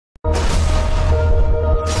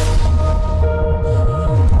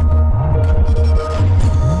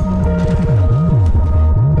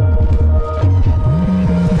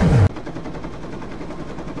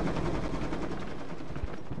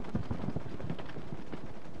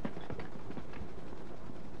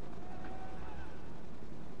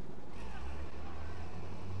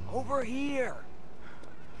over here.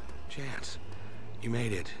 Chance, you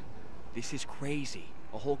made it. This is crazy.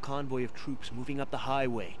 A whole convoy of troops moving up the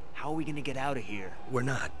highway. How are we gonna get out of here? We're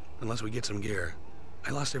not, unless we get some gear.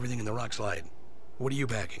 I lost everything in the rock slide. What are you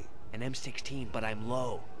packing? An M16, but I'm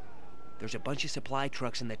low. There's a bunch of supply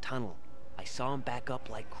trucks in the tunnel. I saw them back up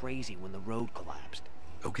like crazy when the road collapsed.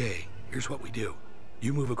 Okay, here's what we do.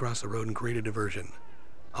 You move across the road and create a diversion.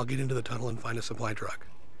 I'll get into the tunnel and find a supply truck.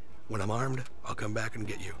 When I'm armed, I'll come back and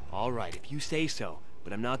get you. All right, if you say so,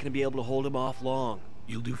 but I'm not gonna be able to hold him off long.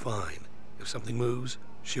 You'll do fine. If something moves,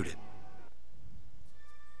 shoot it.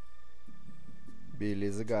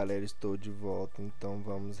 Beleza, galera, estou de volta. Então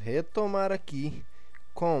vamos retomar aqui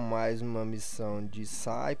com mais uma missão de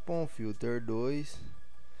Syphon Filter 2.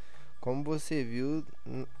 Como você viu,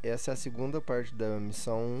 essa é a segunda parte da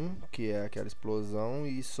missão 1, que é aquela explosão,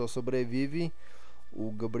 e só sobrevive o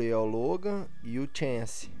Gabriel Logan e o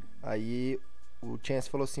Chance. Aí o Chance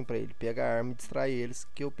falou assim pra ele: pega a arma e distrai eles,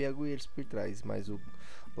 que eu pego eles por trás. Mas o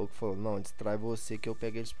Logan falou: não, distrai você, que eu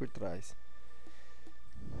pego eles por trás.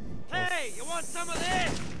 Hey, you want some of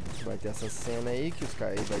this? Vai ter essa cena aí que os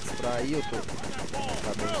caras vai distrair. Eu tô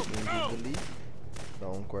bem escondido ali. Dá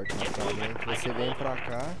um corte rapidamente. Você vem pra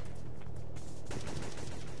cá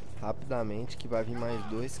rapidamente, que vai vir mais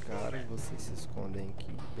dois caras. Vocês se escondem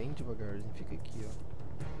aqui bem devagarzinho. Fica aqui, ó.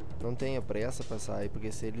 Não tenha pressa pra sair,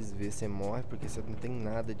 porque se eles verem, você morre, porque você não tem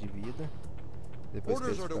nada de vida. Depois que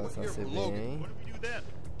eles passar, você vem.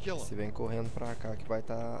 Você vem correndo pra cá, que vai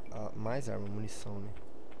estar mais arma, munição, né?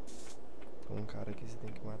 Tem um cara aqui, você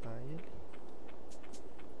tem que matar ele.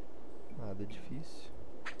 Nada difícil.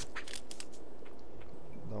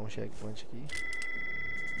 Dá um checkpoint aqui.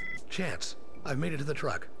 Chance, I've made it to the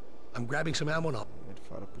truck. I'm grabbing some ammo now. Ele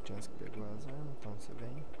fala pro Chance que pegou as armas, então você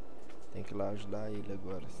vem. Tem que ir lá ajudar ele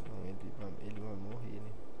agora, senão ele vai morrer,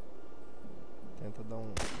 né? Tenta dar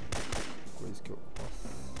um coisa que eu posso.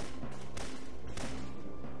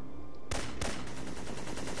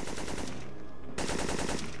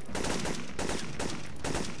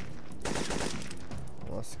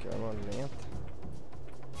 Nossa, que arma lenta.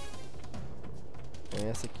 Põe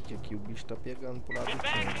essa aqui, que aqui o bicho tá pegando pro lado do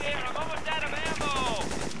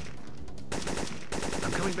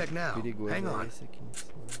I'm coming back now. Perigoso Hang on. é esse aqui em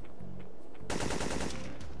cima.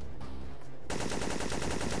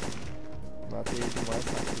 Mata ele o mais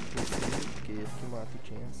rápido possível, porque ele que mata o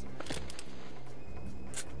Chance.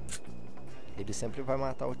 Ele sempre vai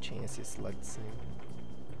matar o Chance, esse lá de cima.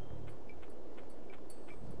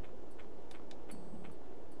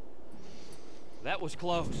 That was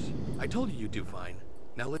close. I told you you'd do fine.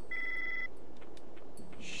 Now let.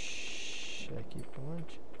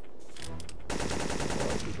 Checkpoint.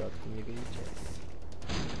 Cuidado comigo aí, Chance.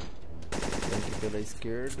 Vem aqui pela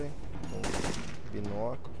esquerda, com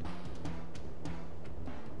binóculo.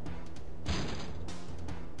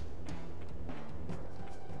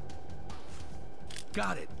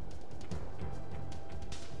 Got it.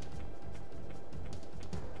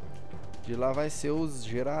 De lá vai ser os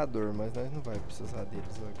gerador, mas nós não vai precisar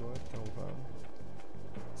deles agora, então vamos.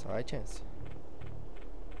 Sai, Chance.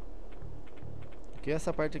 Porque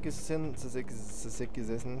essa parte aqui, se você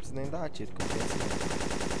quiser, você não precisa nem dar tiro.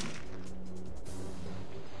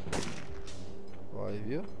 Olha,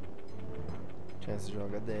 viu? Chance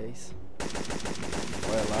joga 10.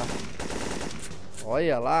 Olha lá.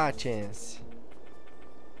 Olha lá, Chance.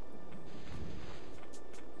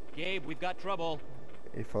 Gabe, we've got trouble.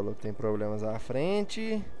 Ele falou que tem problemas à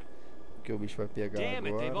frente, que o bicho vai pegar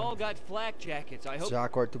agora. Já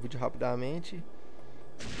corta o vídeo rapidamente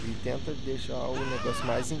e tenta deixar o negócio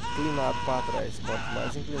mais inclinado para trás. Quanto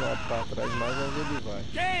mais inclinado para trás, mais longe ele vai.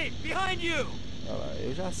 Gabe, behind you. Olha lá,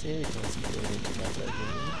 eu já sei que a gente vai atrás de mim.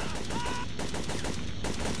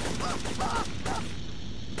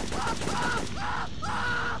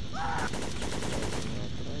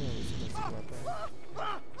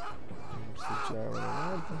 Não precisa tirar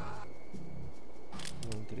nada.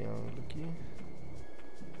 Um triângulo aqui.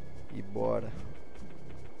 E bora.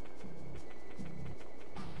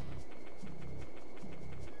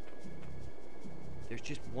 There's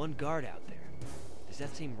just one guard out there. Does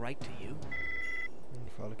that seem right to you? Ele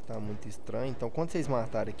fala que tá muito estranho. Então quando vocês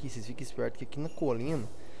matarem aqui, vocês fiquem espertos que aqui na colina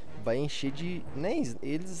vai encher de... Nem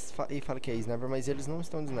eles falam que é sniper, mas eles não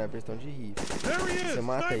estão de sniper, estão de rifle. Você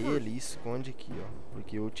mata ele e esconde aqui, ó.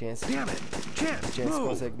 Porque o Chance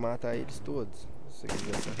consegue matar eles todos. Se você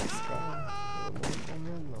quiser se arriscar, eu não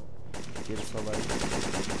recomendo não. Porque ele só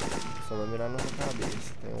vai mirar na sua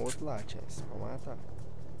cabeça. Tem outro lá, Chance, pra matar.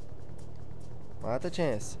 Mata,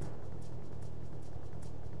 Chance.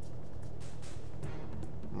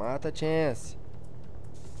 Mata, Chance.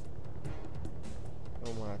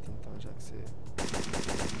 Eu mato então, já que você...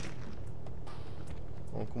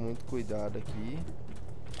 Vamos com muito cuidado aqui.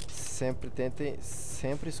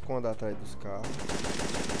 Sempre esconda atrás dos carros.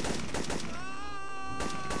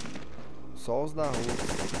 Só os da rua.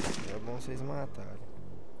 É bom vocês matarem.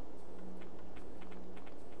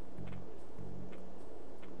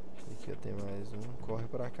 Aqui tem mais um. Corre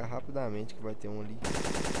pra cá rapidamente que vai ter um ali.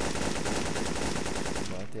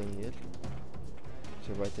 Matem ele.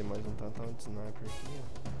 Já vai ter mais um tantão de sniper aqui, ó.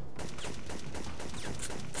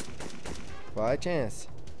 Vai, Chance.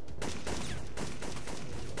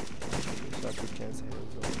 Deixa que o Chance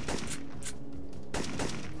resolve.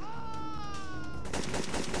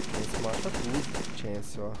 Chance mata tudo,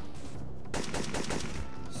 Chance, ó.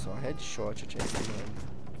 Só headshot o Chance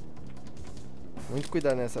manda. Muito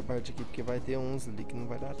cuidado nessa parte aqui, porque vai ter uns ali que não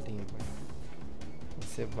vai dar tempo.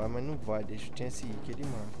 Você vai, mas não vai. Deixa o Chance ir que ele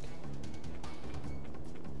mata.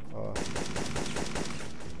 Ó.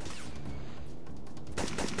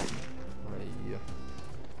 Aí, ó.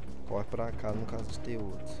 Corre pra cá no caso de ter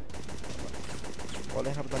outros.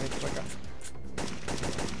 Olhem rapidamente pra cá.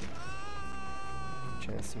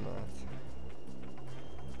 Chance mata.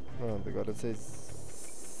 Pronto, agora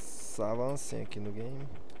vocês avancem aqui no game.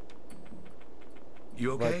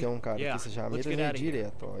 Vai ter um cara aqui, você já mira ele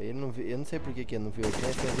direto, ó. Ele não vê, eu não sei porque que ele não vê o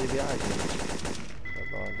Chance, mas ele vê a gente. Vai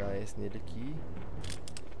dar um HS nele aqui.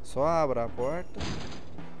 Só abra a porta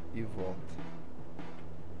e volta.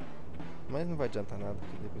 Mas não vai adiantar nada,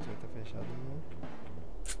 porque depois vai estar fechado mesmo.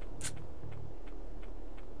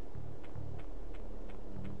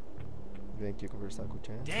 Vem aqui conversar com o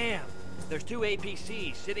Chance. Damn! There's 2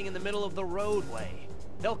 APCs sitting in the middle of the roadway.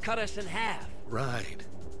 They'll cut us in half. Right.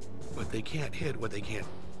 But they can't hit what they can't.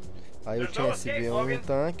 Aí o Chance vê um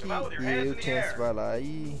tanque e aí o Chance vai lá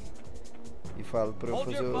e fala pra eu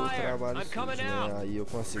fazer o trabalho sujo, né? Aí eu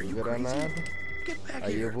consigo granada.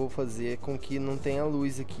 Aí eu vou fazer com que não tenha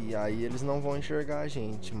luz aqui. Aí eles não vão enxergar a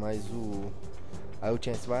gente, mas o... Aí o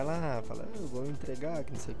Chance vai lá, fala, eu vou entregar,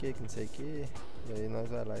 que não sei o que, que não sei o que. E aí nós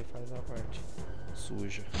vai lá e faz a parte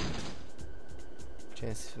suja. O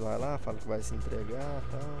Chance vai lá, fala que vai se entregar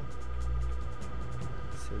e tal.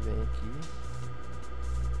 Você vem aqui.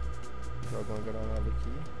 Joga uma granada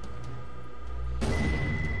aqui.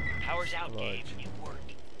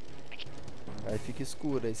 Aí fica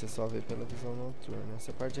escuro, aí você só vê pela visão noturna.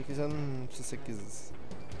 Essa parte aqui já não, se você quiser.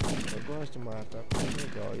 Eu gosto de matar, porque é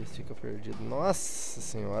legal, aí fica perdido. Nossa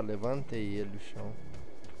senhora, levantei ele do chão.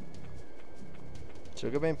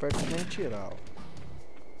 Chega bem perto e nem tirar, ó.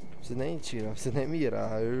 Não precisa nem tirar, não precisa nem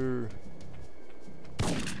mirar.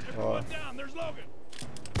 Ó. Não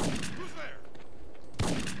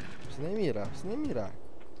precisa nem mirar, não precisa nem mirar.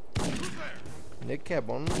 O nego que é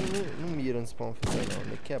bom não mira no spawn filter não. O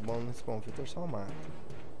nego que é bom no spawn filter só mata.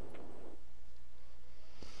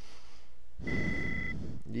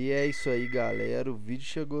 E é isso aí, galera. O vídeo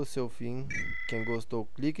chegou ao seu fim. Quem gostou,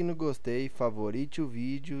 clique no gostei, favorite o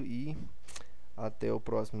vídeo e até o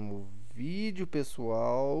próximo vídeo,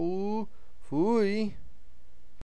 pessoal. Fui!